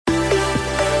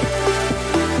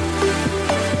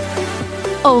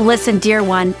Oh, listen, dear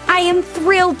one, I am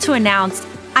thrilled to announce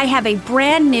I have a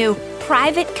brand new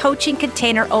private coaching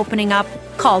container opening up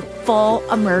called Full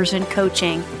Immersion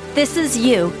Coaching. This is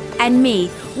you and me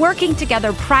working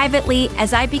together privately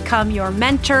as I become your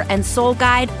mentor and soul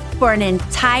guide for an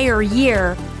entire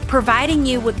year, providing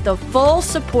you with the full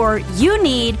support you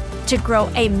need to grow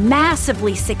a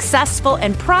massively successful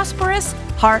and prosperous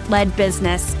heart-led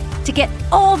business. To get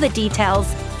all the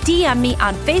details, DM me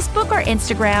on Facebook or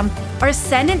Instagram, or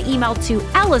send an email to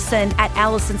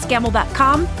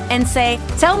Allison@AllisonScammell.com and say,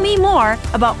 tell me more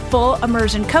about Full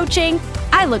Immersion Coaching.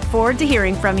 I look forward to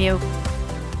hearing from you.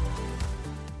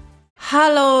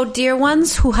 Hello, dear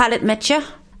ones. Hoe gaat het met je?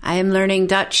 I am learning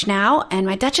Dutch now, and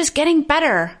my Dutch is getting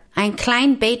better. Een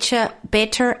klein beetje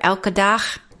beter elke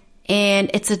dag.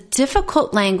 And it's a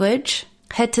difficult language.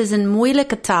 Het is een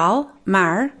moeilijke taal,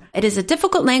 maar it is a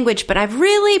difficult language, but I've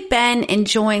really been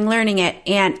enjoying learning it.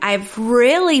 And I've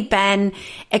really been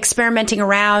experimenting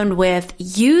around with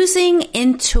using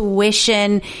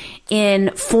intuition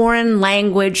in foreign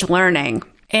language learning.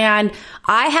 And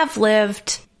I have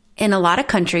lived in a lot of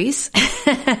countries.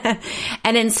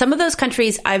 And in some of those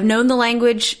countries, I've known the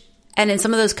language, and in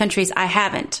some of those countries, I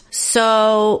haven't.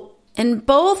 So in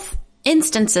both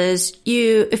instances,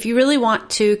 if you really want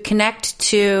to connect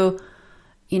to,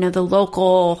 the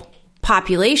local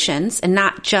populations and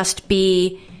not just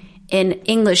be in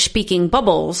English-speaking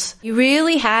bubbles, you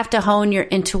really have to hone your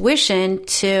intuition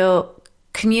to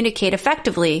communicate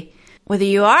effectively, whether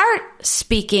you are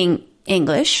speaking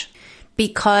English,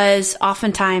 because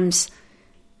oftentimes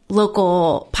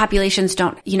local populations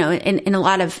don't, in a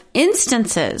lot of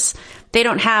instances, they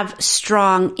don't have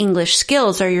strong English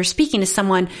skills, or you're speaking to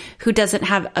someone who doesn't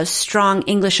have a strong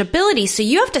English ability. So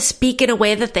you have to speak in a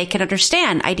way that they can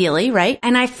understand, ideally, right?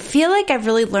 And I feel like I've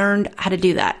really learned how to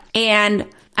do that. And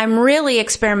I'm really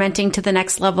experimenting to the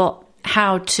next level,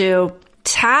 how to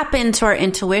tap into our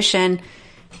intuition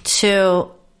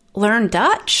to learn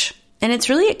Dutch. And it's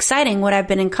really exciting what I've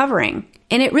been uncovering.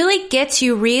 And it really gets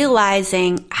you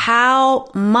realizing how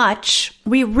much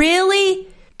we really,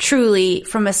 truly,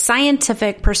 from a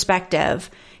scientific perspective,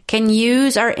 can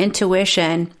use our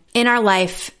intuition in our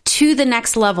life to the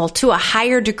next level, to a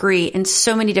higher degree in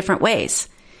so many different ways.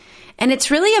 And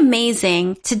it's really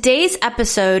amazing. Today's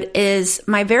episode is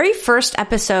my very first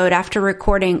episode after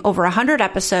recording over 100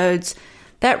 episodes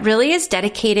that really is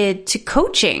dedicated to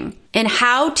coaching and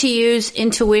how to use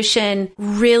intuition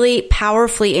really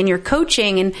powerfully in your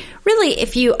coaching. And really,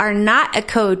 if you are not a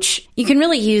coach, you can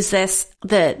really use this,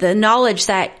 the knowledge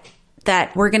that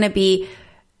we're going to be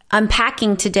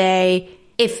unpacking today,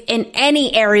 if in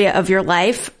any area of your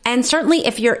life, and certainly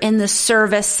if you're in the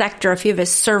service sector, if you have a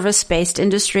service-based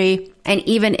industry, and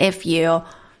even if you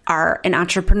are an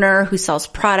entrepreneur who sells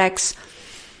products,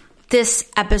 this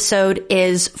episode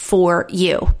is for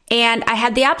you. And I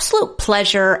had the absolute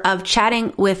pleasure of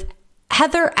chatting with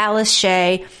Heather Alice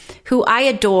Shea, who I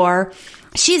adore.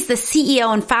 She's the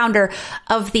CEO and founder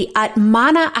of the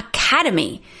Atmana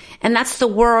Academy. And that's the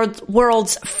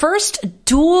world's first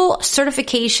dual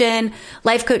certification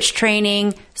life coach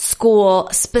training school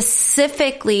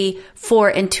specifically for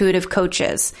intuitive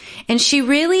coaches. And she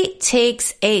really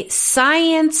takes a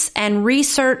science and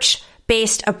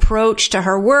research-based approach to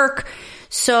her work.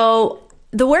 So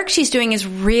the work she's doing is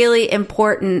really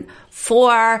important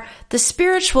for the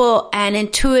spiritual and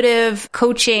intuitive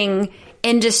coaching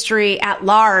industry at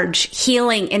large,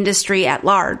 healing industry at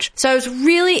large. So I was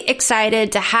really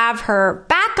excited to have her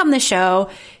back on the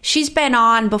show. She's been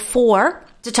on before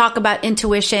to talk about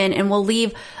intuition, and we'll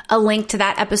leave a link to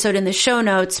that episode in the show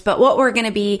notes. But what we're going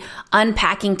to be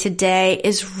unpacking today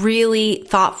is really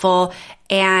thoughtful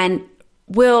and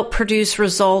will produce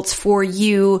results for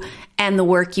you and the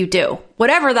work you do,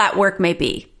 whatever that work may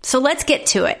be. So let's get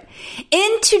to it.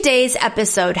 In today's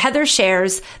episode, Heather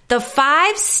shares the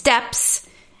 5 steps.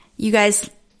 You guys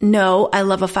know I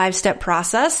love a 5-step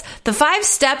process. The 5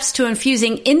 steps to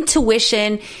infusing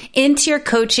intuition into your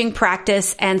coaching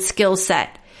practice and skill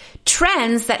set.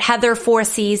 Trends that Heather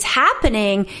foresees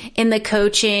happening in the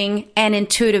coaching and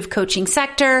intuitive coaching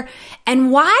sector,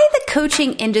 and why the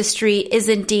coaching industry is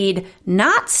indeed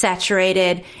not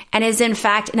saturated and is in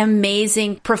fact an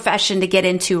amazing profession to get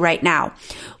into right now.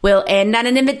 We'll end on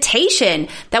an invitation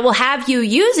that will have you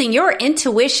using your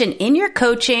intuition in your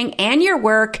coaching and your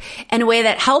work in a way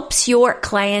that helps your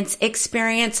clients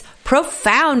experience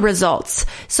profound results.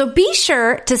 So be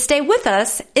sure to stay with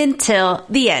us until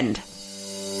the end.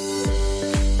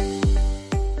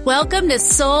 Welcome to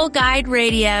Soul Guide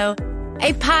Radio,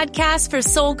 a podcast for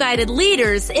soul-guided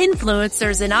leaders,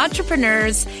 influencers, and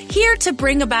entrepreneurs here to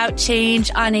bring about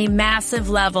change on a massive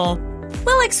level.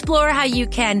 We'll explore how you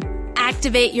can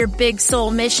activate your big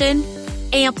soul mission,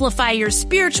 amplify your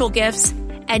spiritual gifts,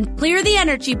 and clear the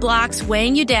energy blocks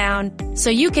weighing you down so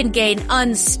you can gain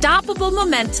unstoppable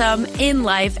momentum in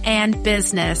life and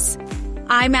business.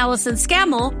 I'm Allison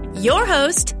Scammell, your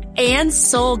host and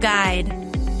soul guide.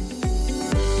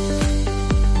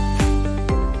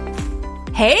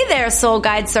 Hey there, Soul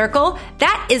Guide Circle.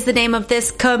 That is the name of this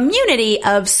community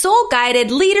of soul-guided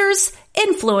leaders,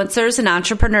 influencers, and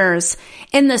entrepreneurs.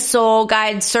 In the Soul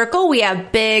Guide Circle, we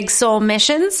have big soul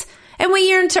missions, and we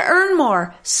yearn to earn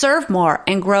more, serve more,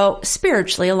 and grow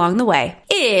spiritually along the way.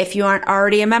 If you aren't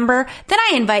already a member, then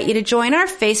I invite you to join our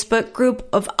Facebook group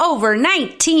of over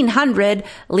 1,900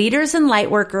 leaders and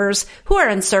lightworkers who are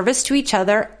in service to each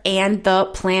other and the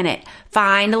planet.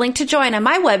 Find a link to join on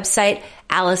my website,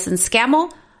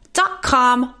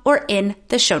 AllisonScammell.com, or in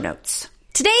the show notes.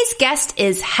 Today's guest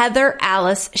is Heather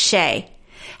Alice Shea.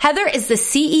 Heather is the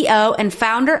CEO and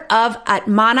founder of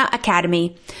Atmana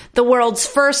Academy, the world's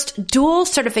first dual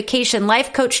certification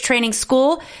life coach training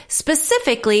school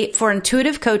specifically for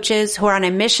intuitive coaches who are on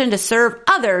a mission to serve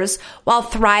others while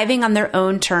thriving on their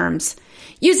own terms.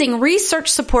 Using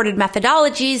research-supported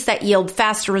methodologies that yield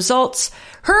faster results,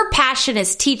 her passion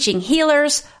is teaching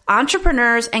healers,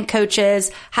 entrepreneurs, and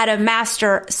coaches how to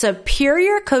master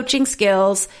superior coaching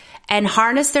skills and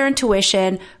harness their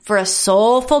intuition for a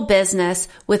soulful business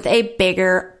with a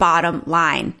bigger bottom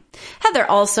line. Heather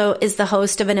also is the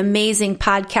host of an amazing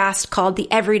podcast called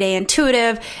The Everyday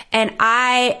Intuitive, and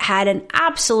I had an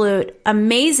absolute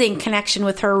amazing connection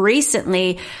with her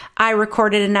recently. I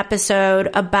recorded an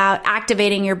episode about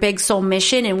activating your big soul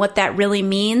mission and what that really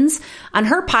means on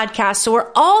her podcast. So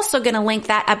we're also going to link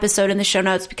that episode in the show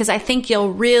notes because I think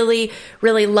you'll really,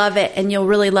 really love it, and you'll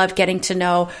really love getting to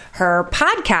know her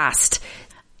podcast.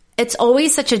 It's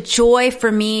always such a joy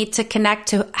for me to connect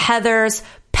to Heather's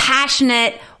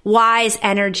passionate, wise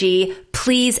energy.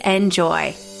 Please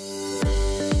enjoy.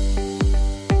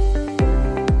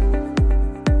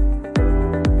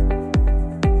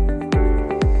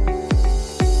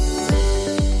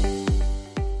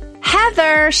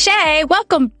 Heather Shea,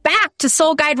 welcome back to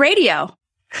Soul Guide Radio.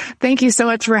 Thank you so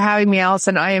much for having me,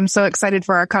 Allison. I am so excited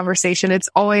for our conversation. It's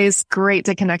always great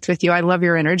to connect with you. I love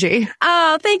your energy.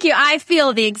 Oh, thank you. I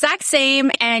feel the exact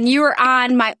same. And you were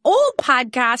on my old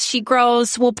podcast, She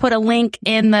Grows. We'll put a link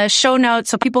in the show notes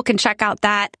so people can check out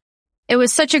that. It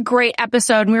was such a great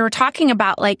episode. And we were talking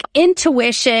about like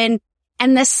intuition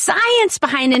and the science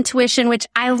behind intuition, which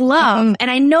I love.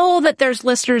 And I know that there's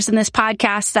listeners in this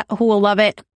podcast who will love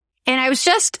it. And I was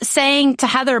just saying to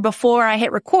Heather before I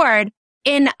hit record,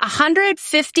 in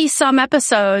 150 some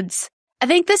episodes, I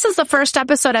think this is the first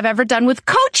episode I've ever done with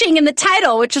coaching in the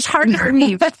title, which is hard to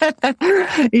believe.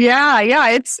 Yeah.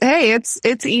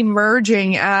 It's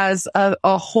emerging as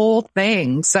a whole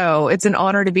thing. So it's an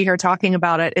honor to be here talking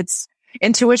about it. It's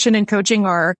intuition and coaching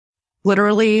are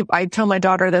literally, I tell my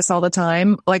daughter this all the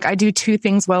time. Like, I do two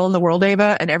things well in the world,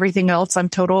 Ava, and everything else I'm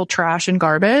total trash and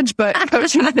garbage, but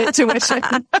coaching and intuition,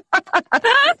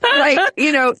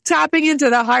 tapping into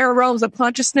the higher realms of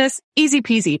consciousness, easy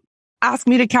peasy. Ask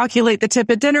me to calculate the tip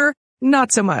at dinner,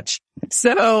 not so much.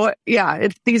 So yeah,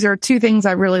 these are two things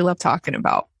I really love talking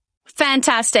about.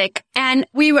 Fantastic. And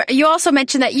you also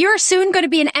mentioned that you're soon going to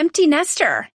be an empty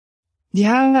nester.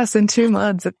 Yes, in 2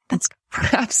 months. That's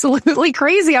absolutely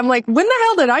crazy. I'm like, when the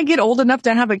hell did I get old enough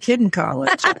to have a kid in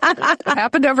college? It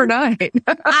happened overnight.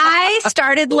 I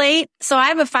started late. So I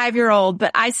have a 5-year-old,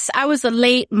 but I was a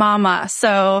late mama.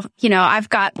 So, I've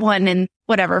got one in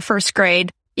first grade.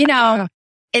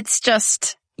 It's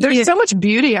just... There's so much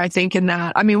beauty, I think, in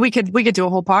that. I mean, we could do a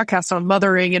whole podcast on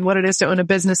mothering and what it is to own a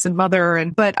business and mother.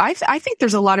 But I think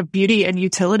there's a lot of beauty and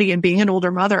utility in being an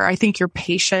older mother. I think you're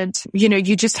patient.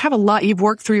 You just have a lot. You've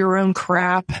worked through your own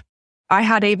crap. I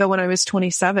had Ava when I was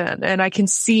 27, and I can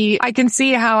see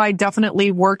how I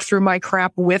definitely worked through my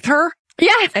crap with her.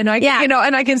 Yeah. And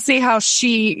I can see how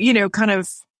she,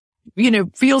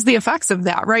 feels the effects of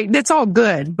that, right? It's all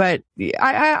good, but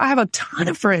I have a ton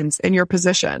of friends in your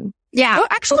position. Yeah. Oh,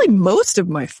 actually, most of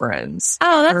my friends.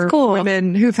 Oh, that's cool.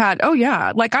 Women who've had,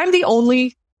 like I'm the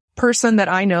only person that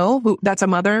I know that's a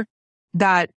mother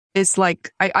that is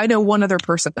like, I know one other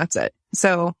person. That's it.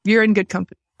 So you're in good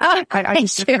company. Oh,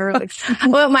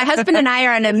 well, my husband and I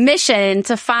are on a mission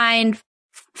to find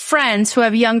friends who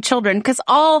have young children because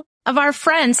all of our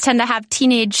friends tend to have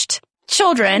teenaged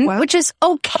children, which is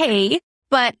okay.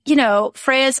 But,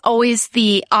 Freya's always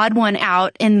the odd one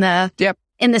out in the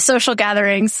social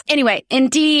gatherings. Anyway,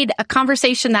 indeed, a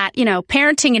conversation that,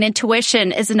 parenting and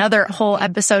intuition is another whole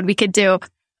episode we could do.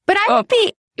 But I would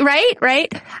be,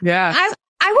 right? Yeah.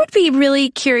 I would be really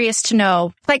curious to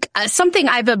know, something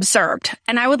I've observed,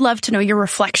 and I would love to know your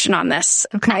reflection on this.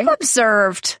 Okay. I've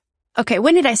observed,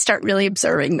 when did I start really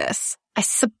observing this? I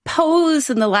suppose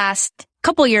in the last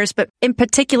couple of years, but in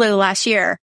particular the last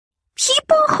year,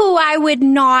 people who I would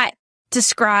not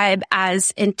describe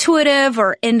as intuitive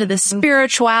or into the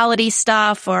spirituality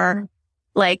stuff or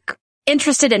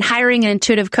interested in hiring an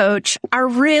intuitive coach are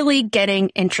really getting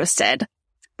interested.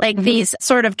 These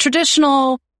sort of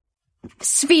traditional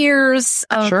spheres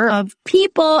of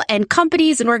people and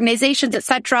companies and organizations,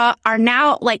 etc., are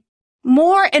now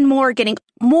more and more getting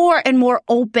more and more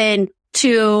open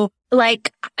to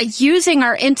using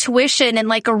our intuition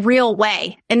in a real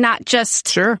way and not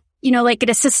just in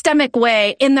a systemic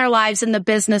way in their lives, in the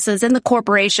businesses, in the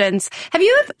corporations. Have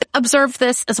you observed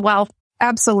this as well?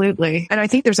 Absolutely. And I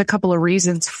think there's a couple of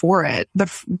reasons for it.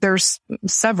 There's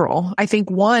several. I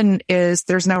think one is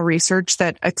there's now research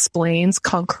that explains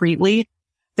concretely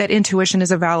that intuition is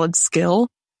a valid skill.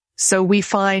 So we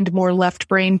find more left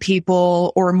brain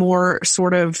people or more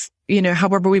sort of,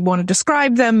 however we want to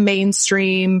describe them,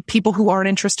 mainstream people who aren't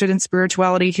interested in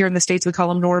spirituality. Here in the States, we call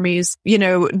them normies.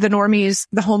 The normies,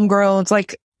 the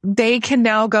homegrowns, they can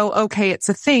now go, okay, it's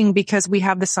a thing because we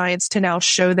have the science to now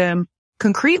show them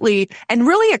concretely and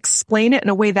really explain it in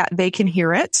a way that they can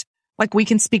hear it. We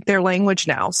can speak their language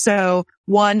now. So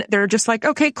one, they're just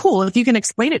okay, cool. If you can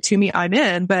explain it to me, I'm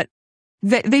in. But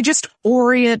they just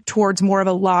orient towards more of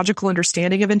a logical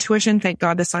understanding of intuition. Thank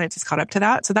God the science has caught up to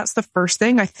that. So that's the first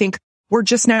thing. I think we're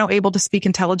just now able to speak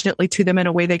intelligently to them in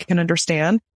a way they can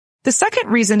understand. The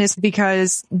second reason is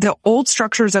because the old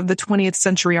structures of the 20th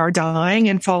century are dying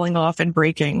and falling off and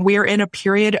breaking. We are in a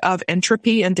period of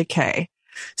entropy and decay.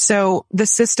 So the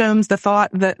systems, the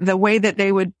thought, the way that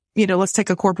they would, let's take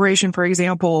a corporation, for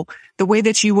example, the way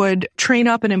that you would train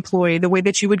up an employee, the way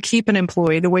that you would keep an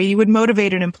employee, the way you would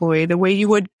motivate an employee, the way you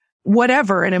would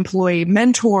an employee,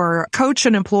 mentor, coach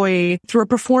an employee through a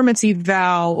performance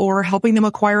eval or helping them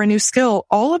acquire a new skill.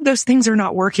 All of those things are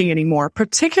not working anymore,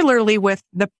 particularly with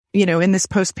in this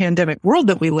post-pandemic world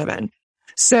that we live in.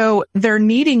 So they're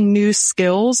needing new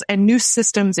skills and new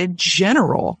systems in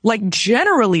general,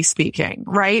 generally speaking,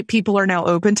 right? People are now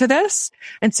open to this.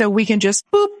 And so we can just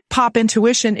pop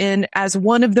intuition in as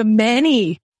one of the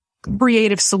many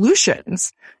creative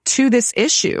solutions to this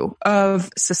issue of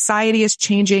society is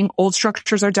changing. Old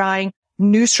structures are dying.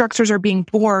 New structures are being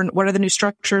born. What are the new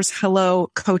structures?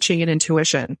 Hello, coaching and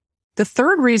intuition. The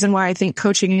third reason why I think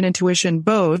coaching and intuition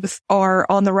both are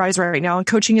on the rise right now, and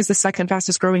coaching is the second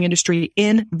fastest growing industry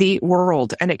in the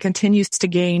world, and it continues to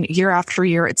gain year after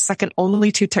year. It's second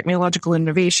only to technological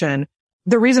innovation.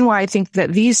 The reason why I think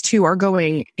that these two are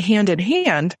going hand in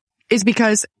hand is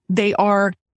because they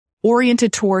are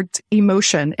oriented towards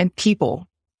emotion and people.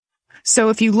 So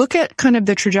if you look at kind of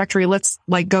the trajectory, let's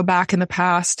go back in the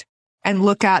past and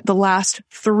look at the last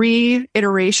 3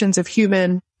 iterations of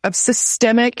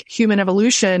systemic human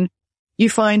evolution, you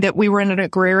find that we were in an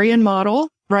agrarian model,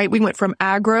 right? We went from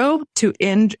agro to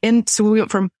so we went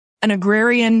from an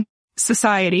agrarian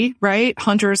society, right?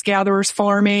 Hunters, gatherers,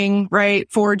 farming, right?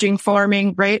 Foraging,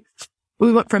 farming, right?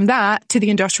 We went from that to the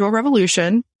Industrial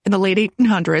Revolution in the late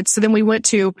 1800s. So then we went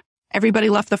to everybody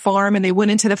left the farm and they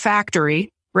went into the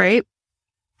factory, right?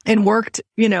 And worked,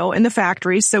 in the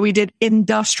factories. So we did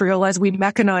industrial as we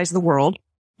mechanized the world.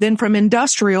 Then from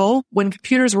industrial, when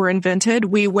computers were invented,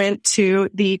 we went to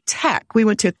the tech. We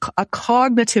went to a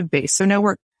cognitive base.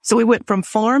 So we went from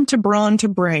farm to brawn to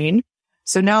brain.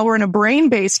 So now we're in a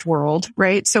brain-based world,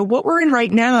 right? So what we're in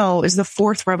right now is the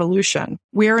 4th revolution.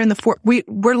 We're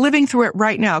living through it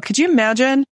right now. Could you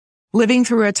imagine living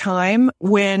through a time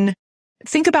when,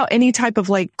 think about any type of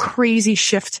crazy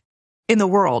shift in the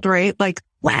world, right?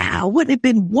 Wow, wouldn't it have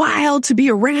been wild to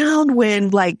be around when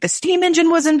the steam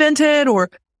engine was invented, or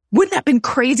wouldn't that have been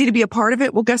crazy to be a part of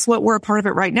it? Well, guess what? We're a part of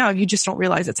it right now. You just don't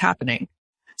realize it's happening.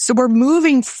 So we're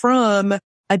moving from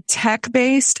a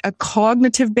tech-based, a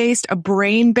cognitive-based, a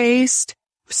brain-based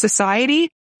society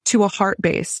to a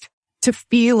heart-based, to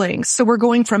feelings. So we're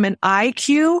going from an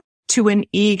IQ to an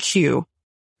EQ.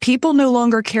 People no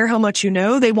longer care how much you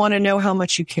know. They want to know how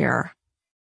much you care.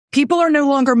 People are no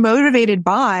longer motivated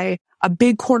by a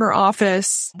big corner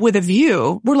office with a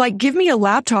view. We're give me a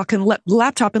laptop and let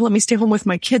me stay home with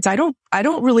my kids. I don't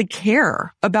really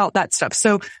care about that stuff.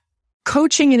 So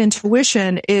coaching and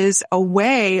intuition is a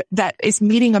way that is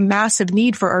meeting a massive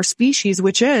need for our species,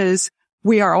 which is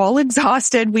we are all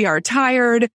exhausted. We are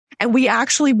tired, and we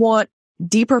actually want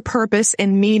deeper purpose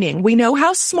and meaning. We know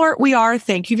how smart we are.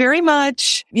 Thank you very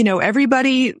much.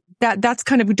 Everybody, that's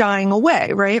kind of dying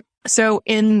away, right? So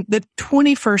in the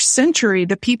 21st century,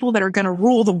 the people that are going to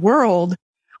rule the world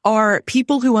are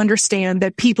people who understand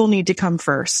that people need to come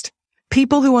first.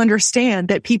 People who understand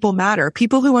that people matter.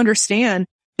 People who understand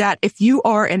that if you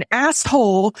are an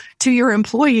asshole to your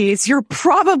employees, you're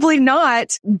probably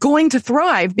not going to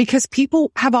thrive because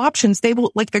people have options. They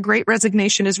will, like, the Great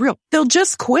Resignation is real. They'll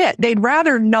just quit. They would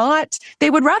rather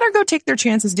go take their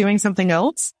chances doing something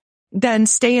else than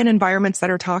stay in environments that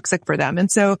are toxic for them.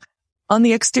 And so on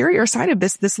the exterior side of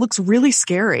this looks really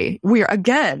scary.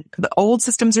 Again, the old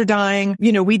systems are dying.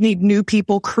 We need new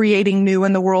people creating new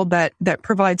in the world that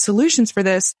provide solutions for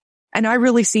this. And I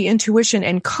really see intuition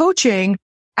and coaching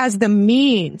as the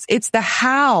means. It's the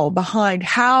how behind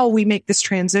how we make this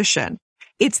transition.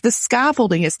 It's the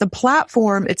scaffolding. It's the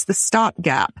platform. It's the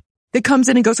stopgap that comes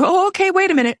in and goes, oh, okay, wait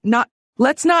a minute.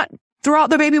 Let's not throw out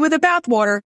the baby with the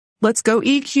bathwater. Let's go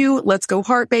EQ. Let's go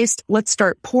heart-based. Let's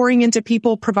start pouring into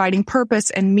people, providing purpose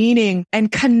and meaning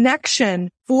and connection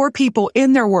for people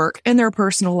in their work, in their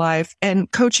personal life.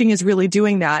 And coaching is really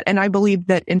doing that. And I believe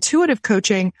that intuitive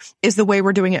coaching is the way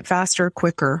we're doing it faster,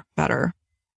 quicker, better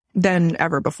than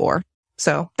ever before.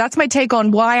 So that's my take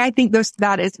on why I think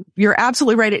you're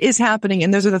absolutely right. It is happening.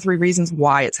 And those are the 3 reasons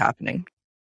why it's happening.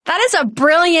 That is a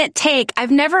brilliant take.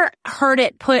 I've never heard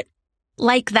it put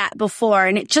like that before.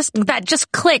 And that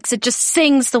just clicks. It just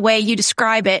sings the way you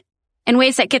describe it in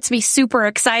ways that gets me super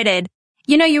excited.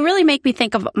 You really make me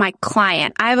think of my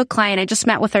client. I have a client. I just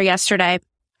met with her yesterday.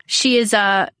 She is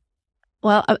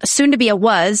soon to be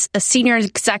a senior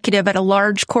executive at a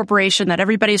large corporation that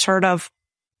everybody's heard of.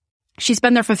 She's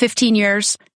been there for 15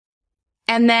 years.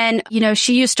 And then,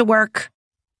 she used to work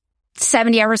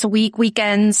 70 hours a week,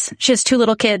 weekends. She has 2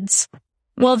 little kids.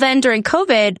 Well, then during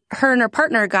COVID, her and her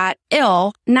partner got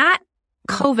ill, not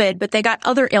COVID, but they got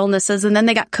other illnesses, and then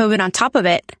they got COVID on top of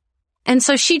it. And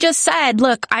so she just said,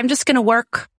 look, I'm just going to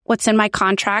work what's in my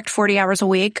contract, 40 hours a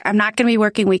week. I'm not going to be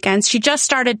working weekends. She just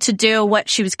started to do what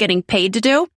she was getting paid to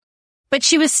do. But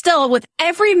she was still, with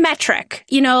every metric,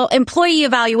 employee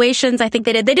evaluations, I think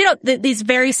they did these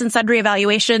various and sundry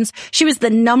evaluations. She was the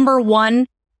number 1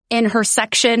 in her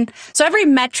section. So every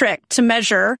metric to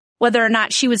measure whether or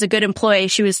not she was a good employee,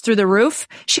 she was through the roof.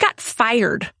 She got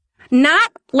fired, not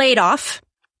laid off,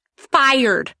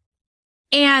 fired.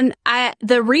 And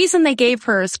the reason they gave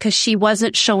her is because she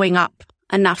wasn't showing up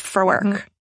enough for work. Mm-hmm.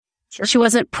 Sure. She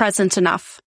wasn't present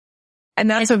enough.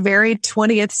 And that's a very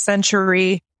 20th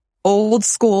century old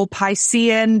school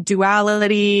Piscean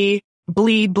duality,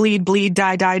 bleed,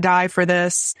 die for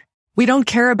this. We don't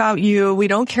care about you. We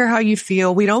don't care how you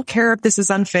feel. We don't care if this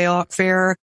is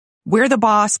unfair. We're the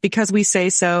boss because we say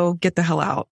so. Get the hell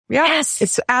out. Yeah. Yes.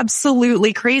 It's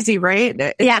absolutely crazy, right?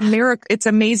 It's a miracle. It's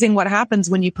amazing what happens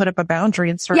when you put up a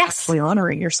boundary and start actually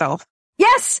honoring yourself.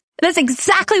 Yes. That's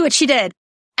exactly what she did.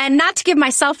 And not to give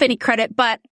myself any credit,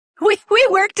 but we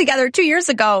worked together 2 years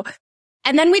ago.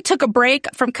 And then we took a break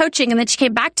from coaching, and then she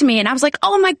came back to me and I was like,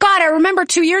 oh my God, I remember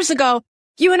 2 years ago,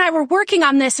 you and I were working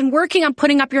on this and working on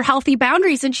putting up your healthy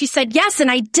boundaries. And she said, yes.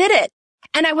 And I did it.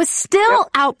 And I was still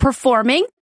outperforming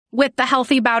with the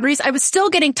healthy boundaries. I was still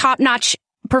getting top-notch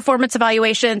performance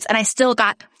evaluations, and I still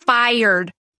got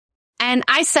fired. And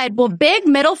I said, well, big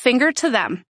middle finger to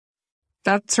them.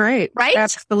 That's right. Right?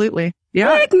 Absolutely.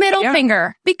 Yeah. Big middle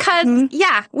finger. Because,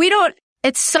 we don't,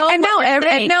 it's so. And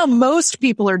now most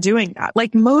people are doing that.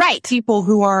 Like most people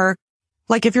who are,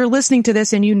 like, if you're listening to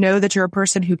this and you know that you're a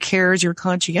person who cares, you're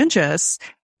conscientious,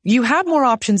 you have more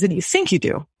options than you think you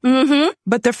do. Mm-hmm.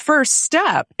 But the first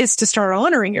step is to start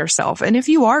honoring yourself. And if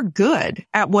you are good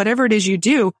at whatever it is you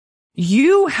do,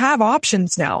 you have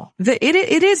options now.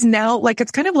 It is now, like,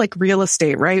 it's kind of like real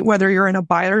estate, right? Whether you're in a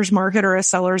buyer's market or a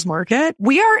seller's market,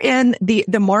 we are in the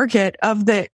market of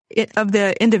the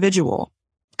individual.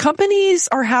 Companies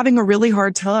are having a really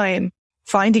hard time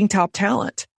finding top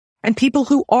talent and people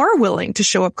who are willing to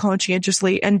show up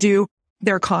conscientiously and do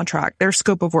their contract, their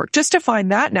scope of work, just to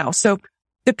find that now. So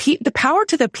the power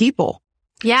to the people.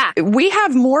 Yeah. We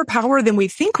have more power than we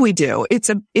think we do.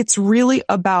 It's really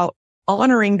about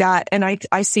honoring that. And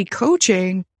I see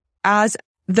coaching as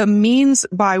the means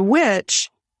by which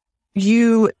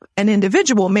you, an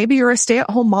individual, maybe you're a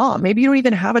stay-at-home mom, maybe you don't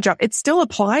even have a job. It still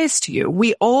applies to you.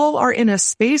 We all are in a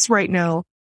space right now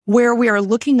where we are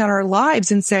looking at our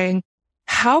lives and saying,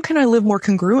 how can I live more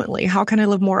congruently? How can I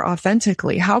live more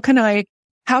authentically? How can I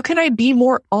be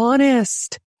more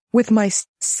honest with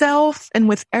myself and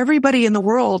with everybody in the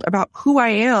world about who I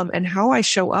am and how I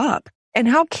show up? And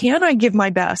how can I give my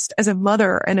best as a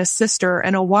mother and a sister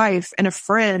and a wife and a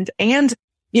friend and,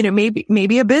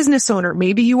 maybe a business owner,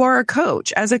 maybe you are a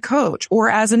coach or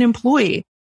as an employee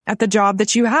at the job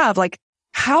that you have. Like,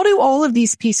 how do all of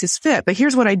these pieces fit? But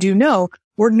here's what I do know.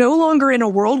 We're no longer in a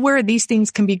world where these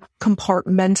things can be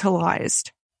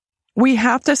compartmentalized. We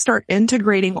have to start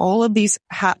integrating all of these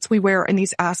hats we wear and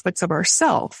these aspects of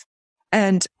ourselves.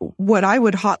 And what I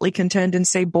would hotly contend and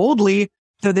say boldly,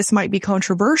 though this might be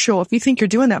controversial, if you think you're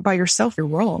doing that by yourself, you're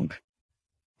wrong.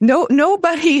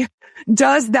 Nobody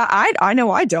does that. I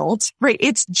know I don't, right?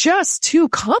 It's just too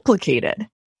complicated.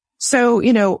 So,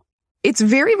 it's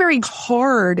very, very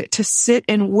hard to sit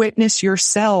and witness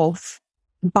yourself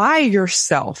by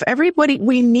yourself. Everybody,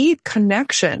 we need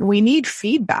connection. We need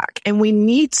feedback, and we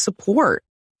need support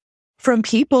from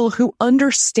people who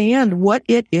understand what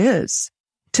it is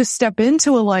to step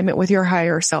into alignment with your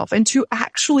higher self and to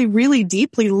actually really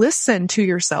deeply listen to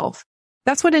yourself.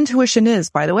 That's what intuition is,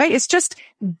 by the way. It's just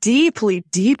deeply,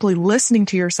 deeply listening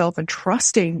to yourself and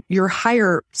trusting your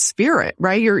higher spirit,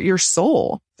 right? Your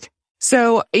soul.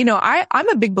 So, I'm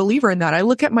a big believer in that. I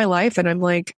look at my life and I'm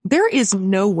like, there is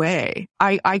no way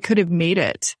I could have made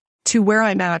it to where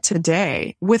I'm at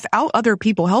today without other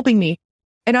people helping me.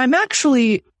 And I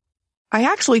actually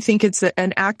think it's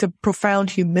an act of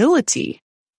profound humility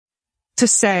to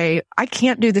say, I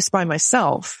can't do this by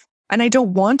myself, and I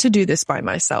don't want to do this by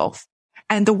myself.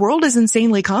 And the world is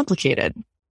insanely complicated.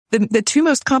 The two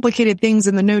most complicated things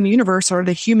in the known universe are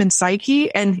the human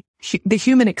psyche and the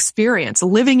human experience,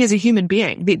 living as a human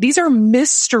being. These are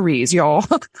mysteries, y'all.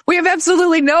 We have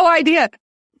absolutely no idea.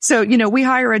 So, we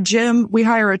hire a gym, we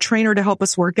hire a trainer to help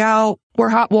us work out.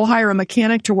 We'll hire a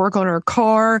mechanic to work on our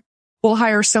car. We'll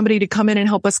hire somebody to come in and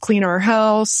help us clean our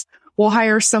house. We'll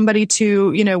hire somebody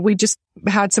to, we just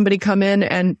had somebody come in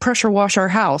and pressure wash our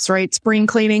house, right? Spring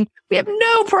cleaning. We have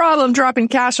no problem dropping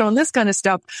cash on this kind of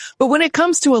stuff. But when it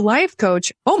comes to a life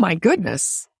coach, oh my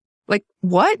goodness. Like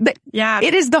what? Yeah.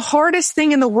 It is the hardest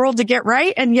thing in the world to get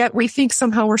right. And yet we think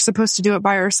somehow we're supposed to do it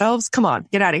by ourselves. Come on,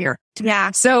 get out of here.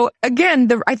 Yeah. So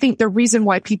again, I think the reason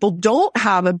why people don't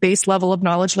have a base level of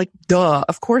knowledge, like, duh,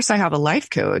 of course I have a life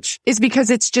coach, is because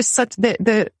it's just such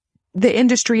the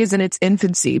industry is in its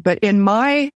infancy. But in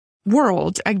my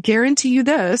world, I guarantee you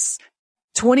this,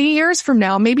 20 years from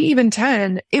now, maybe even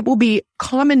 10, it will be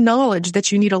common knowledge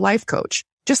that you need a life coach.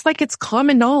 Just like it's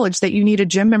common knowledge that you need a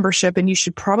gym membership and you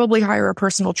should probably hire a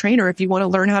personal trainer if you want to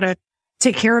learn how to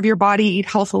take care of your body, eat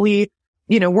healthily,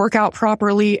 work out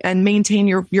properly and maintain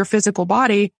your physical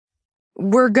body.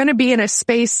 We're going to be in a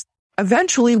space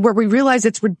eventually where we realize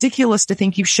it's ridiculous to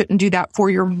think you shouldn't do that for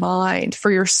your mind,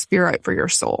 for your spirit, for your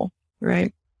soul,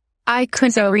 right? I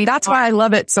couldn't agree. That's why I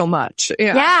love it so much.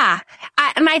 Yeah.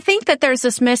 And I think that there's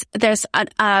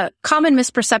a common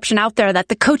misperception out there that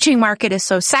the coaching market is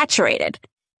so saturated.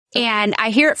 And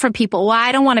I hear it from people, well,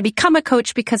 I don't want to become a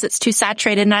coach because it's too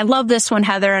saturated. And I love this one,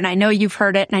 Heather, and I know you've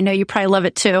heard it, and I know you probably love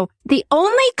it too. The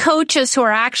only coaches who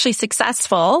are actually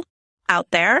successful out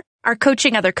there are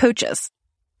coaching other coaches.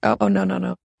 Oh, no.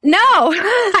 No,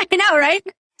 I know, right?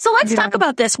 So let's talk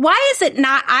about this. Why is it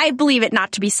not, I believe it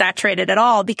not to be saturated at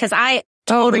all, because I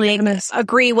totally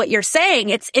agree what you're saying.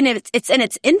 It's in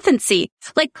its infancy.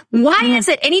 Like, why is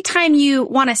it anytime you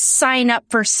want to sign up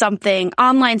for something,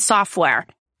 online software,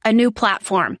 a new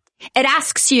platform, it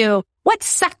asks you, what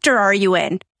sector are you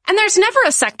in? And there's never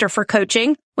a sector for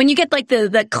coaching. When you get like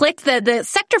the click, the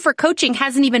sector for coaching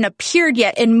hasn't even appeared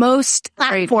yet in most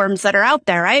platforms that are out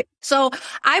there, right? So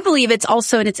I believe it's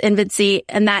also in its infancy,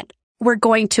 and that we're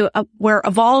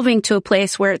evolving to a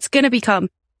place where it's going to become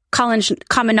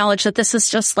common knowledge that this is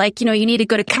just like, you need a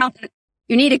good accountant,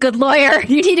 you need a good lawyer,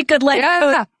 you need a good life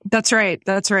coach. Yeah, that's right.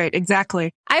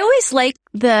 Exactly. I always like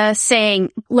the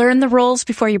saying, learn the rules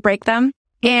before you break them.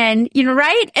 And,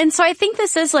 right? And so I think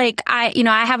this is like, I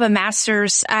have a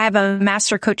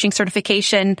master coaching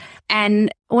certification.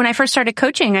 And when I first started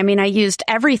coaching, I used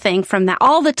everything from that,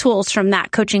 all the tools from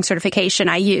that coaching certification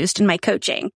I used in my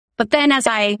coaching. But then as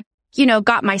I,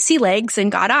 got my sea legs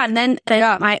and got on, then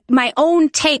my own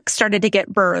take started to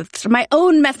get birthed, my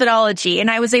own methodology,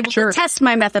 and I was able to test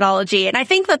my methodology. And I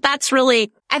think that's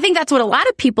what a lot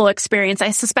of people experience.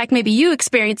 I suspect maybe you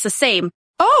experience the same.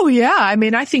 Oh, yeah.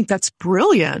 I think that's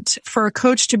brilliant for a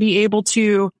coach to be able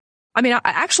to,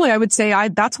 I would say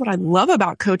that's what I love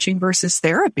about coaching versus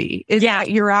therapy is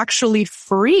that you're actually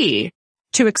free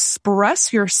to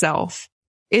express yourself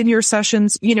in your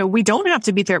sessions. We don't have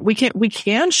to be there. We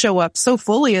can show up so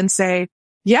fully and say,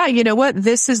 yeah, you know what?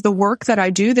 This is the work that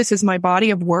I do. This is my body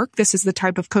of work. This is the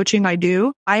type of coaching I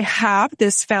do. I have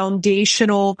this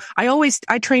foundational,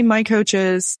 I train my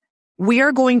coaches.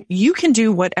 You can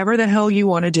do whatever the hell you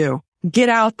want to do. Get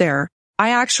out there. I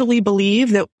actually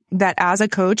believe that as a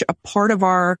coach, a part of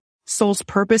our soul's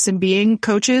purpose in being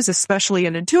coaches, especially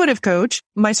an intuitive coach,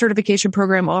 my certification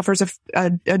program offers a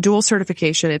dual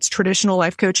certification. It's traditional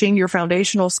life coaching, your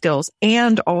foundational skills,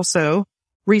 and also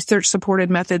research supported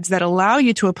methods that allow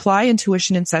you to apply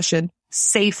intuition in session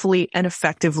safely and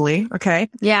effectively. Okay.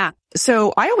 Yeah.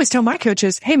 So I always tell my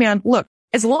coaches, hey man, look,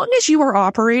 as long as you are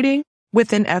operating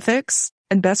within ethics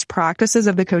and best practices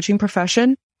of the coaching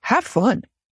profession, have fun.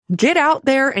 Get out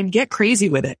there and get crazy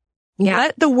with it. Yeah.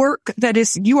 Let the work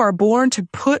you are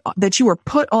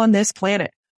put on this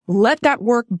planet, let that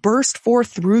work burst forth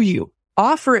through you.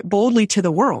 Offer it boldly to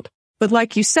the world. But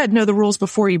like you said, know the rules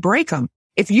before you break them.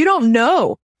 If you don't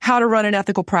know how to run an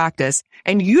ethical practice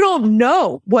and you don't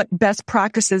know what best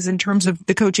practices in terms of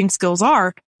the coaching skills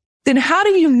are, then how do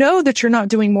you know that you're not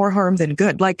doing more harm than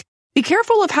good? Like, be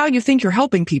careful of how you think you're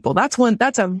helping people. That's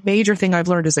a major thing I've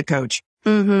learned as a coach.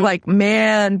 Mm-hmm. Like,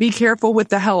 man, be careful with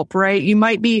the help, right? You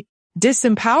might be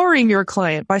disempowering your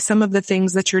client by some of the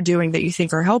things that you're doing that you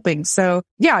think are helping. So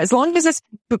yeah, as long as it's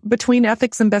between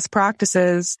ethics and best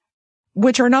practices,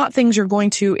 which are not things you're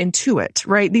going to intuit,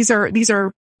 right? These are,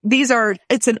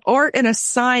 it's an art and a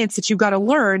science that you've got to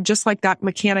learn, just like that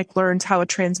mechanic learns how a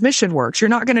transmission works. You're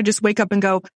not going to just wake up and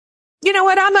go, you know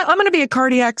what? I'm going to be a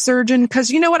cardiac surgeon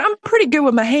because you know what? I'm pretty good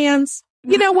with my hands.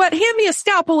 You know what? Hand me a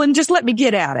scalpel and just let me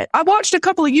get at it. I watched a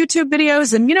couple of YouTube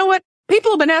videos and you know what?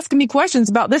 People have been asking me questions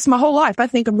about this my whole life. I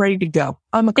think I'm ready to go.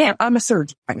 I'm a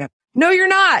surgeon right now. No, you're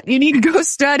not. You need to go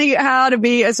study how to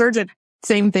be a surgeon.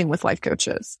 Same thing with life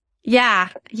coaches. Yeah.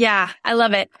 I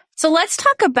love it. So let's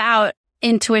talk about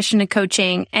intuition and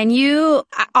coaching. And you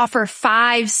offer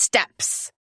 5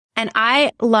 steps. And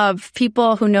I love,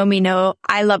 people who know me know,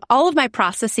 I love all of my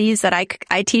processes that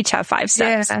I teach have 5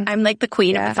 steps. Yeah. I'm like the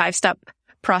queen of the 5-step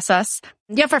process.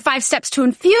 You offer 5 steps to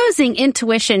infusing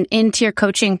intuition into your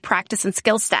coaching practice and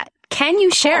skill set. Can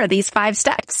you share these 5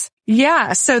 steps?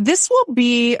 Yeah. So this will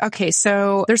be, okay.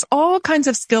 So there's all kinds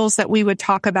of skills that we would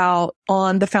talk about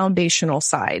on the foundational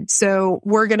side. So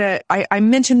I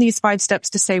mentioned these 5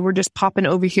 steps to say we're just popping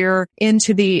over here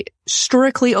into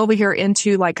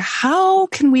like, how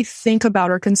can we think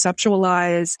about or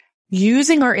conceptualize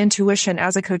using our intuition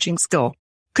as a coaching skill?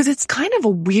 Because it's kind of a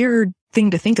weird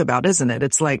thing to think about, isn't it?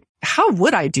 It's like, how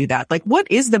would I do that? Like, what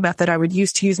is the method I would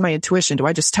use to use my intuition? Do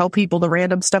I just tell people the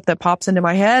random stuff that pops into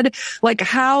my head? Like,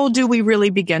 how do we really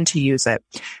begin to use it?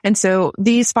 And so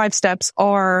these 5 steps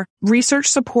are research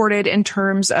supported in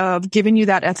terms of giving you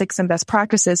that ethics and best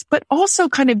practices, but also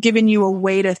kind of giving you a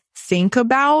way to think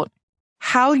about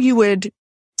how you would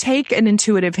take an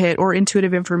intuitive hit or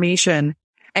intuitive information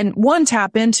and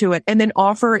tap into it and then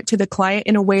offer it to the client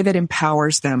in a way that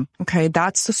empowers them. Okay.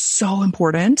 That's so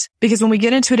important because when we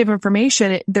get intuitive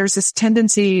information, there's this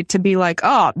tendency to be like,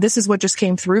 oh, this is what just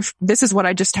came through. This is what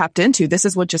I just tapped into. This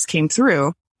is what just came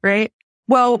through. Right.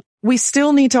 Well, we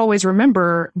still need to always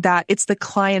remember that it's the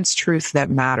client's truth that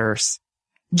matters.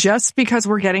 Just because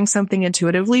we're getting something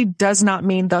intuitively does not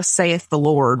mean thus saith the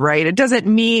Lord, right? It doesn't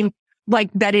mean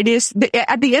like that it is,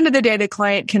 at the end of the day, the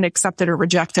client can accept it or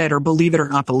reject it or believe it or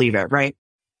not believe it, right?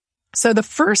 So the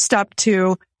first step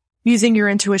to using your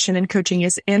intuition in coaching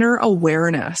is inner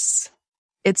awareness.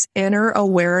 It's inner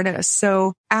awareness.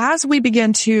 So as we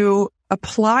begin to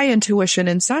apply intuition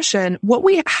in session,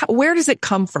 where does it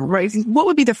come from, right? What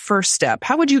would be the first step?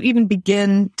 How would you even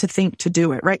begin to think to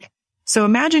do it, right? So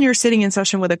imagine you're sitting in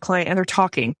session with a client and they're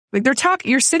talking.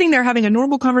 You're sitting there having a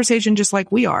normal conversation just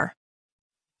like we are.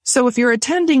 So if you're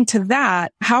attending to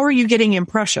that, how are you getting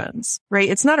impressions, right?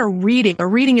 It's not a reading. A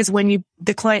reading is when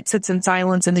the client sits in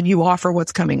silence and then you offer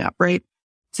what's coming up, right?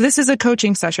 So this is a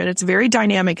coaching session. It's very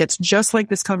dynamic. It's just like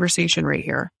this conversation right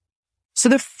here. So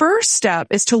the first step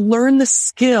is to learn the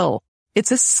skill.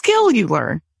 It's a skill you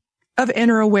learn of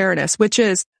inner awareness, which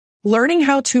is learning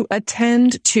how to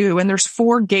attend to, and there's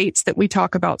 4 gates that we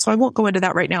talk about. So I won't go into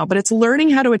that right now, but it's learning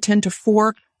how to attend to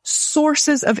 4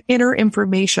 sources of inner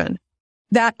information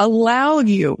that allow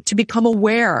you to become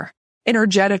aware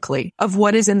energetically of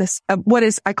what is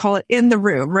I call it in the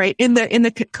room, right? In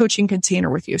the coaching container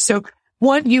with you. So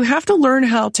 1, you have to learn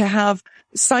how to have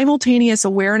simultaneous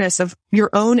awareness of your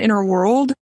own inner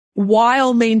world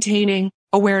while maintaining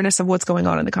awareness of what's going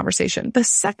on in the conversation. The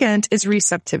second is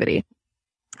receptivity.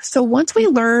 So once we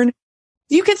learn,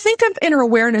 you can think of inner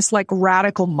awareness like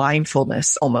radical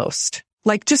mindfulness almost.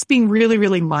 Like just being really,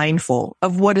 really mindful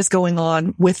of what is going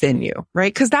on within you,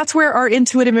 right? Because that's where our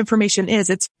intuitive information is.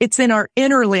 It's in our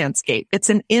inner landscape. It's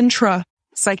an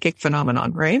intra-psychic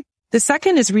phenomenon, right? The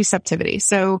second is receptivity.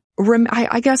 So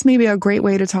I guess maybe a great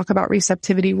way to talk about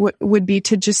receptivity would be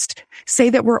to just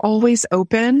say that we're always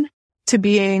open to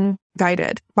being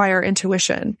guided by our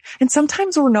intuition. And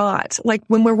sometimes we're not. Like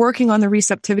when we're working on the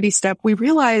receptivity step, we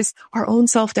realize our own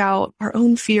self-doubt, our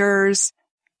own fears,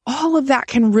 all of that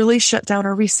can really shut down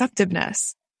our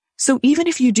receptiveness. So even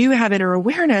if you do have inner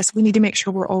awareness, we need to make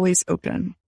sure we're always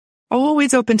open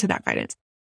to that guidance.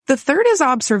 The third is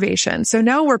observation. So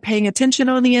now we're paying attention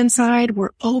on the inside.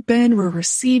 We're open. We're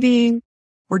receiving.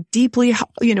 We're deeply,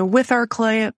 with our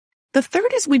client. The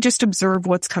third is we just observe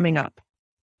what's coming up,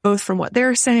 both from what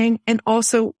they're saying and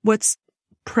also what's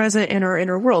present in our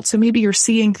inner world. So maybe you're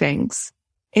seeing things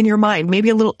in your mind. Maybe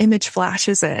a little image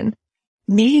flashes in.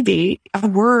 Maybe a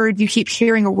word, you keep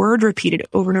hearing a word repeated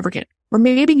over and over again. Or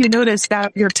maybe you notice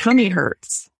that your tummy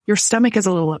hurts. Your stomach is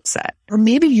a little upset. Or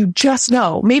maybe you just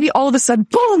know. Maybe all of a sudden,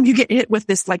 boom, you get hit with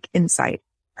this like insight,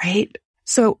 right?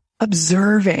 So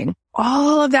observing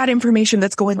all of that information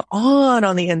that's going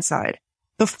on the inside.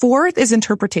 The fourth is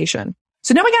interpretation.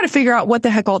 So now we got to figure out what the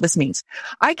heck all this means.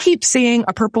 I keep seeing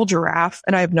a purple giraffe,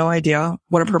 and I have no idea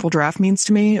what a purple giraffe means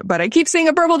to me, but I keep seeing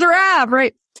a purple giraffe,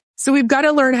 right? So we've got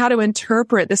to learn how to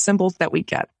interpret the symbols that we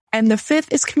get. And the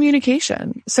fifth is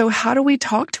communication. So how do we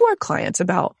talk to our clients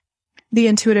about the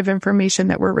intuitive information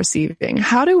that we're receiving?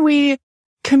 How do we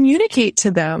communicate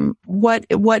to them what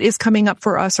is coming up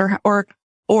for us or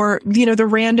the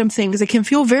random things? It can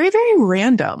feel very, very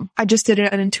random. I just did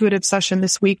an intuitive session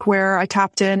this week where I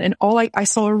tapped in and I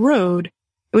saw a road.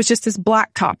 It was just this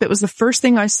black top. It was the first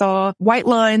thing I saw, white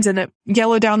lines and it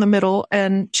yellow down the middle.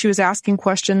 And she was asking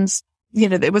questions.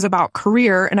 It was about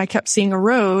career and I kept seeing a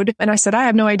road and I said, I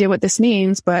have no idea what this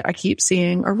means, but I keep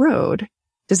seeing a road.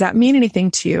 Does that mean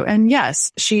anything to you? And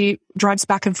yes, she drives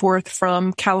back and forth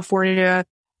from California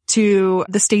to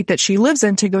the state that she lives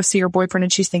in to go see her boyfriend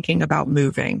and she's thinking about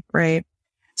moving, right?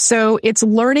 So it's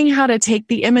learning how to take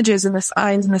the images and the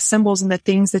signs and the symbols and the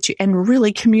things and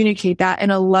really communicate that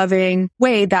in a loving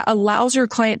way that allows your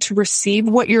client to receive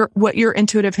what your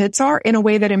intuitive hits are in a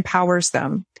way that empowers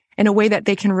them, in a way that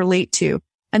they can relate to.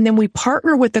 And then we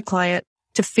partner with the client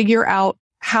to figure out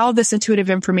how this intuitive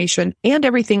information and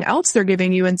everything else they're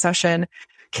giving you in session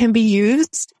can be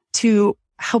used to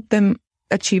help them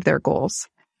achieve their goals.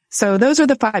 So those are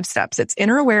the 5 steps. It's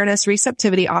inner awareness,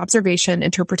 receptivity, observation,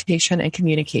 interpretation, and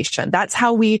communication. That's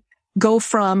how we go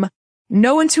from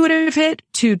no intuitive hit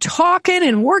to talking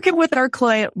and working with our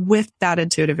client with that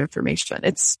intuitive information.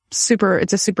 It's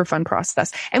a super fun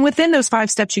process. And within those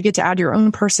 5 steps, you get to add your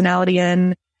own personality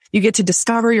in. You get to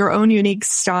discover your own unique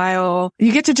style.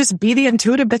 You get to just be the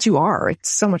intuitive that you are. It's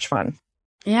so much fun.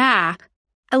 Yeah.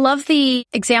 I love the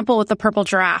example with the purple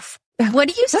giraffe. What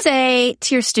do you say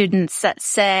to your students that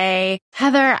say,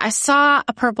 Heather, I saw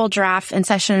a purple giraffe in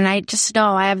session and I just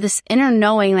know I have this inner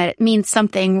knowing that it means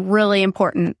something really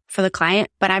important for the client,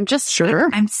 but I'm just,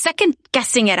 I'm second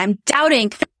guessing it. I'm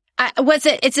doubting.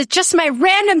 Is it just my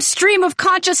random stream of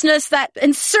consciousness that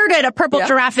inserted a purple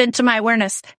giraffe into my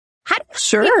awareness? How do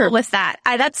you deal with that?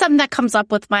 That's something that comes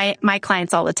up with my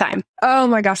clients all the time. Oh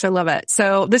my gosh, I love it.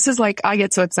 So this is I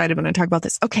get so excited when I talk about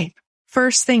this. Okay.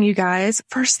 First thing, you guys,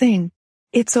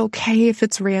 it's okay if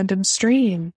it's random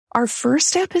stream. Our first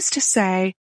step is to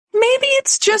say, maybe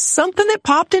it's just something that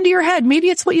popped into your head. Maybe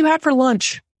it's what you had for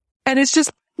lunch. And it's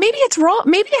just, maybe it's wrong.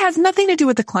 Maybe it has nothing to do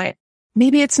with the client.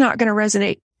 Maybe it's not going to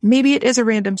resonate. Maybe it is a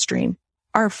random stream.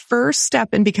 Our first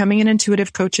step in becoming an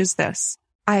intuitive coach is this.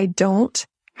 I don't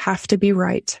have to be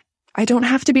right. I don't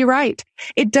have to be right.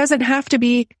 It doesn't have to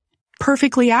be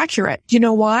perfectly accurate. You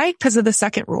know why? Because of the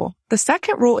second rule. The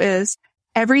second rule is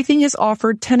everything is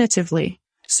offered tentatively.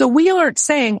 So we aren't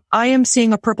saying, I am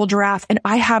seeing a purple giraffe and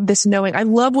I have this knowing. I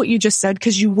love what you just said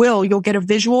because you'll get a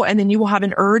visual and then you will have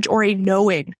an urge or a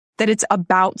knowing that it's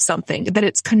about something, that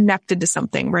it's connected to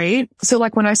something, right? So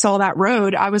when I saw that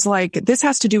road, I was like, this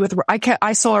has to do with,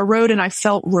 I saw a road and I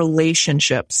felt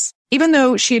relationships, even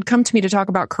though she had come to me to talk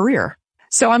about career.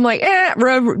 So I'm like, what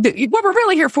we're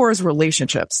really here for is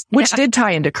relationships, which did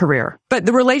tie into career, but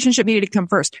the relationship needed to come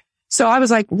first. So I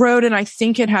was like, road, and I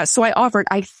think it has. So I offered,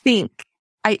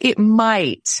 it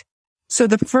might. So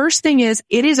the first thing is,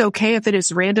 it is okay if it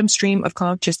is random stream of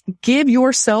conscious. Give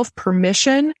yourself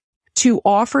permission to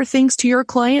offer things to your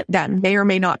client that may or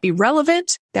may not be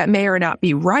relevant, that may or not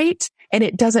be right. And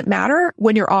it doesn't matter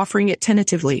when you're offering it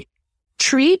tentatively.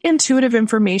 Treat intuitive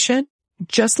information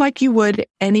just like you would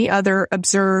any other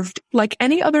observed, like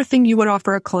any other thing you would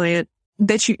offer a client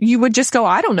that you would just go,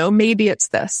 I don't know, maybe it's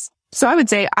this. So I would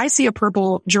say, I see a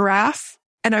purple giraffe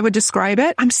and I would describe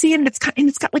it. I'm seeing it's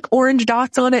got like orange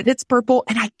dots on it. It's purple.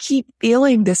 And I keep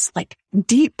feeling this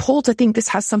deep pull to think this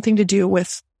has something to do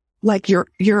with do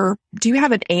you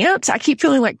have an aunt? I keep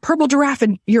feeling like purple giraffe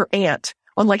and your aunt.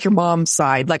 on like your mom's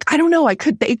side. Like, I don't know. It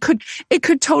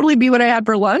could totally be what I had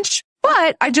for lunch,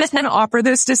 but I just want to offer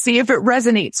this to see if it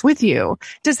resonates with you.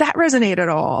 Does that resonate at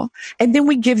all? And then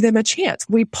we give them a chance.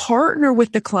 We partner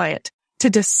with the client to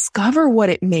discover what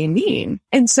it may mean.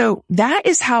 And so that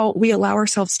is how we allow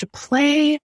ourselves to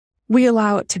play. We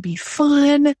allow it to be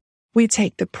fun. We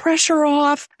take the pressure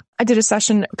off. I did a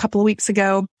session a couple of weeks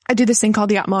ago. I do this thing called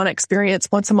the Atmana Experience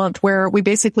once a month where we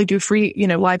basically do free,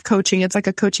 live coaching. It's like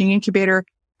a coaching incubator.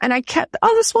 And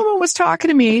this woman was talking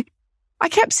to me. I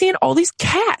kept seeing all these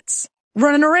cats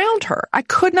running around her. I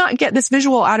could not get this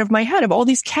visual out of my head of all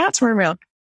these cats running around.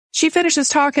 She finishes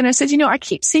talking. I said, I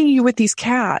keep seeing you with these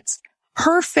cats.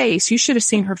 Her face, you should have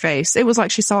seen her face. It was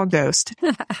like she saw a ghost.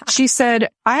 She said,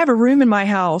 I have a room in my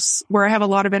house where I have a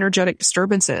lot of energetic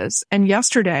disturbances. And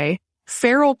yesterday,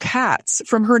 feral cats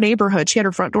from her neighborhood, she had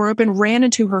her front door open, ran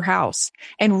into her house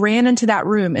and ran into that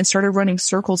room and started running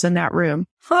circles in that room.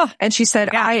 Huh. And she said,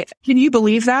 can you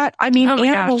believe that? I mean,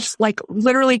 animals, like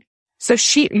literally. So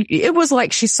it was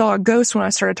like she saw a ghost when I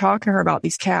started talking to her about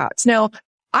these cats. Now,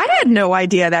 I had no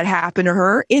idea that happened to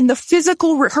her in her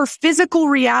physical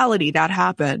reality that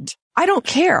happened. I don't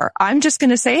care. I'm just going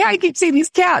to say, hey, I keep seeing these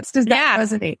cats. Does that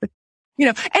resonate? And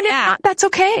if not, that's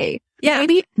okay. Yeah.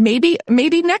 Maybe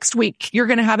next week you're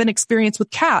going to have an experience with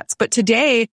cats, but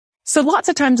today, so lots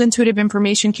of times intuitive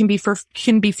information can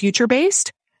be future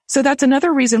based. So that's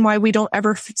another reason why we don't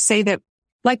ever say that.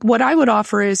 Like what I would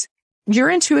offer is your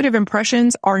intuitive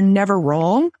impressions are never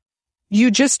wrong. You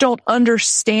just don't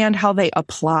understand how they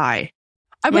apply.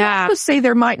 I would also say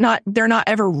they're not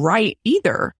ever right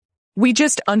either. We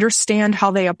just understand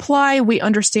how they apply. We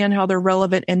understand how they're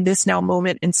relevant in this now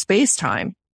moment in space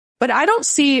time. But I don't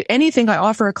see anything I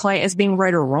offer a client as being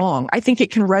right or wrong. I think it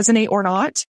can resonate or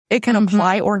not. It can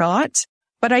apply or not.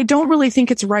 But I don't really think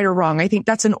it's right or wrong. I think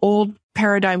that's an old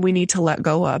paradigm we need to let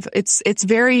go of. It's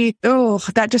very,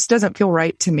 that just doesn't feel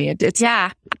right to me. It's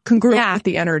congruent with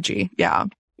the energy. Yeah.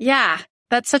 Yeah,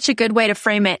 that's such a good way to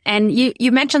frame it. And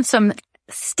you mentioned some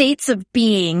states of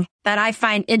being that I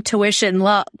find intuition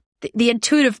the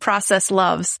intuitive process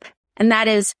loves. And that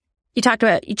is, you talked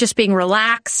about just being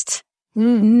relaxed,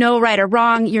 no right or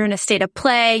wrong. You're in a state of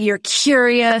play. You're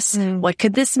curious. What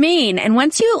could this mean? And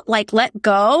once you let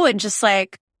go and just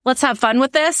let's have fun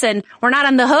with this and we're not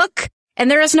on the hook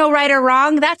and there is no right or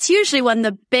wrong, that's usually when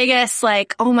the biggest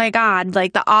oh my God,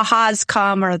 the ahas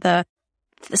come or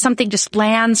something just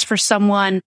lands for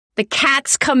someone. The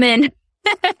cats come in.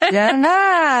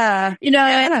 That's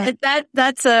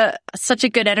such a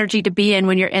good energy to be in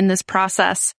when you're in this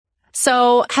process.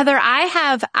 So Heather, I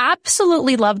have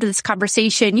absolutely loved this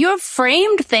conversation. You have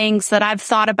framed things that I've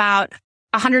thought about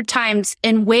 100 times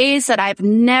in ways that I've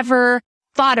never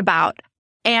thought about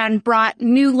and brought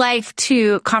new life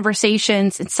to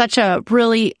conversations in such a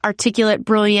really articulate,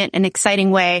 brilliant, and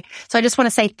exciting way. So I just want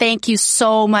to say thank you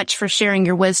so much for sharing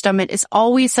your wisdom. It is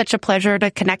always such a pleasure to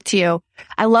connect to you.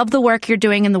 I love the work you're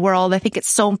doing in the world. I think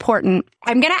it's so important.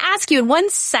 I'm going to ask you in one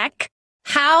sec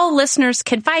how listeners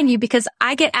can find you because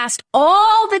I get asked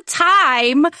all the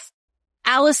time,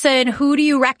 Allison, who do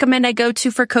you recommend I go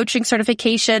to for coaching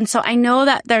certification? So I know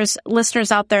that there's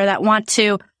listeners out there that want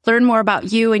to learn more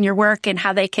about you and your work and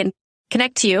how they can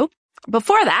connect to you.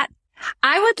 Before that,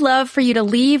 I would love for you to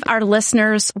leave our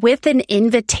listeners with an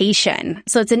invitation.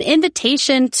 So it's an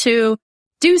invitation to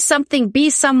do something, be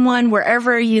someone,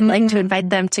 wherever you'd like to invite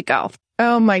them to go.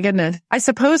 Oh my goodness. I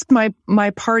suppose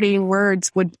my parting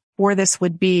words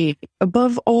would be,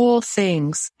 above all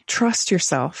things, trust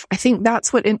yourself. I think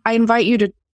that's what I invite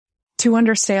you to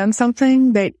understand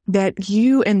something that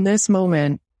you in this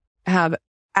moment have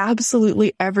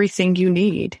absolutely everything you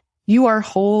need. You are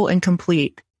whole and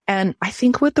complete. And I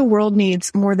think what the world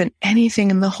needs more than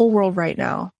anything in the whole world right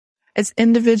now is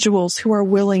individuals who are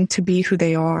willing to be who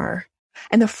they are.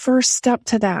 And the first step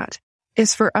to that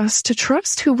is for us to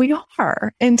trust who we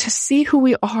are and to see who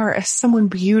we are as someone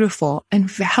beautiful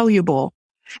and valuable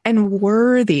and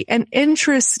worthy and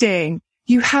interesting.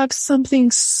 You have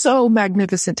something so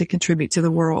magnificent to contribute to the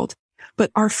world. But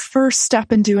our first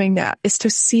step in doing that is to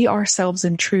see ourselves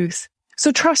in truth.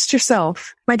 So trust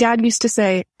yourself. My dad used to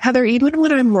say, Heather, even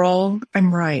when I'm wrong,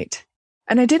 I'm right.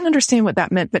 And I didn't understand what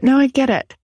that meant, but now I get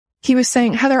it. He was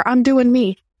saying, Heather, I'm doing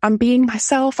me. I'm being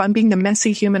myself. I'm being the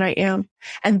messy human I am.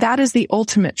 And that is the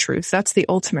ultimate truth. That's the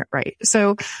ultimate right.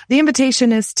 So the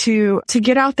invitation is to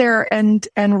get out there and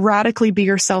radically be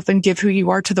yourself and give who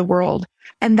you are to the world.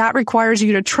 And that requires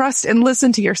you to trust and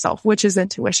listen to yourself, which is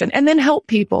intuition, and then help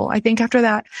people. I think after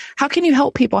that, how can you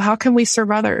help people? How can we serve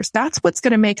others? That's what's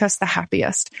going to make us the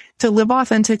happiest, to live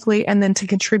authentically and then to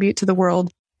contribute to the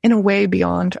world in a way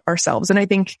beyond ourselves. And I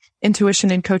think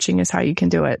intuition and coaching is how you can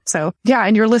do it. So yeah,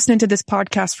 and you're listening to this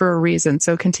podcast for a reason.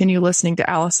 So continue listening to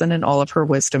Allison and all of her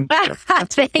wisdom.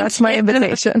 That's my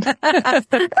invitation.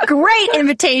 Great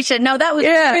invitation. No, that was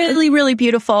really, really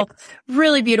beautiful.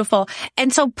 Really beautiful.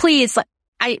 And so please,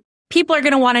 people are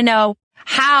going to want to know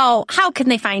how can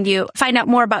they find out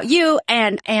more about you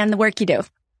and the work you do.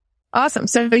 Awesome.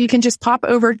 So you can just pop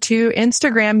over to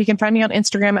Instagram. You can find me on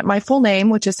Instagram at my full name,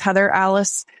 which is Heather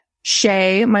Alice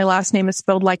Shea. My last name is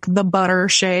spelled like the butter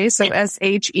Shea. So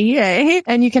SHEA.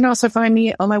 And you can also find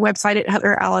me on my website at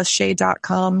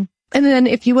heatheraliceshea.com. And then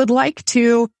if you would like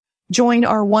to join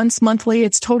our once monthly,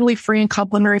 it's totally free and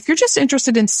complimentary. If you're just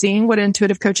interested in seeing what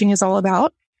intuitive coaching is all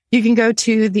about, you can go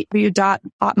to the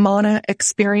Atmana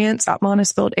Experience, Atmana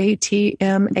spelled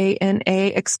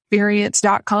ATMANA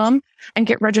experience.com and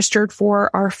get registered for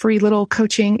our free little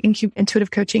intuitive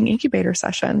coaching incubator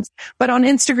sessions. But on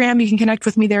Instagram, you can connect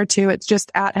with me there too. It's just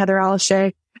at Heather Alice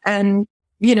Shea and,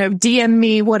 DM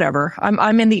me, whatever.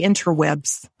 I'm in the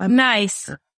interwebs. Nice.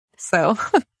 So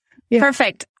yeah.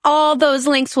 Perfect. All those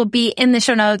links will be in the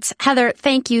show notes. Heather,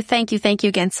 thank you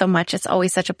again so much. It's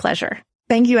always such a pleasure.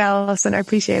 Thank you, Allison. I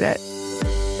appreciate it.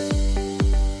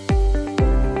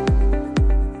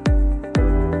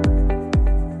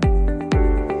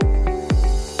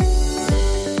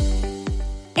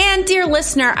 And dear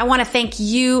listener, I want to thank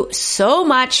you so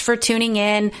much for tuning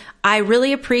in. I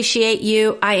really appreciate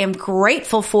you. I am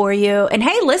grateful for you. And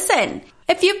hey, listen,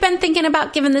 if you've been thinking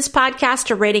about giving this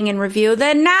podcast a rating and review,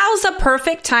 then now's a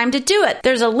perfect time to do it.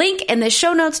 There's a link in the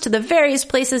show notes to the various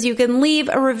places you can leave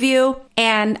a review,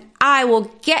 and I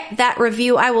will get that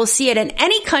review. I will see it in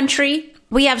any country.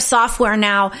 We have software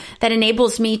now that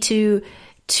enables me to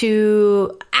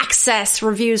access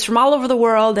reviews from all over the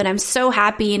world, and I'm so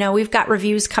happy. We've got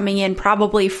reviews coming in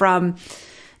probably from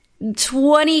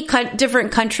 20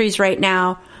 different countries right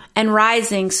now and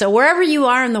rising. So wherever you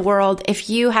are in the world, if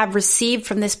you have received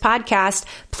from this podcast,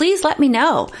 please let me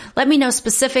know. Let me know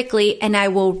specifically, and I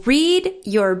will read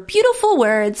your beautiful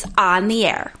words on the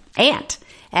air. And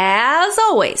as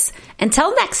always,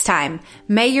 until next time,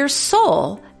 may your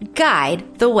soul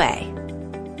guide the way.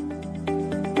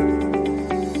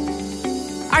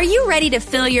 Are you ready to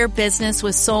fill your business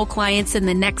with soul clients in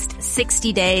the next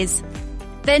 60 days?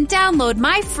 Then download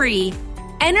my free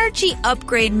Energy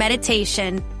Upgrade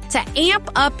Meditation to amp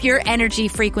up your energy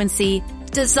frequency,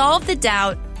 dissolve the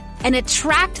doubt, and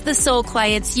attract the soul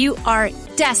clients you are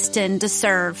destined to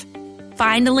serve.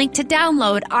 Find the link to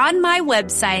download on my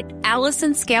website,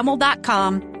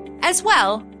 AllisonScammell.com, as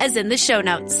well as in the show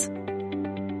notes.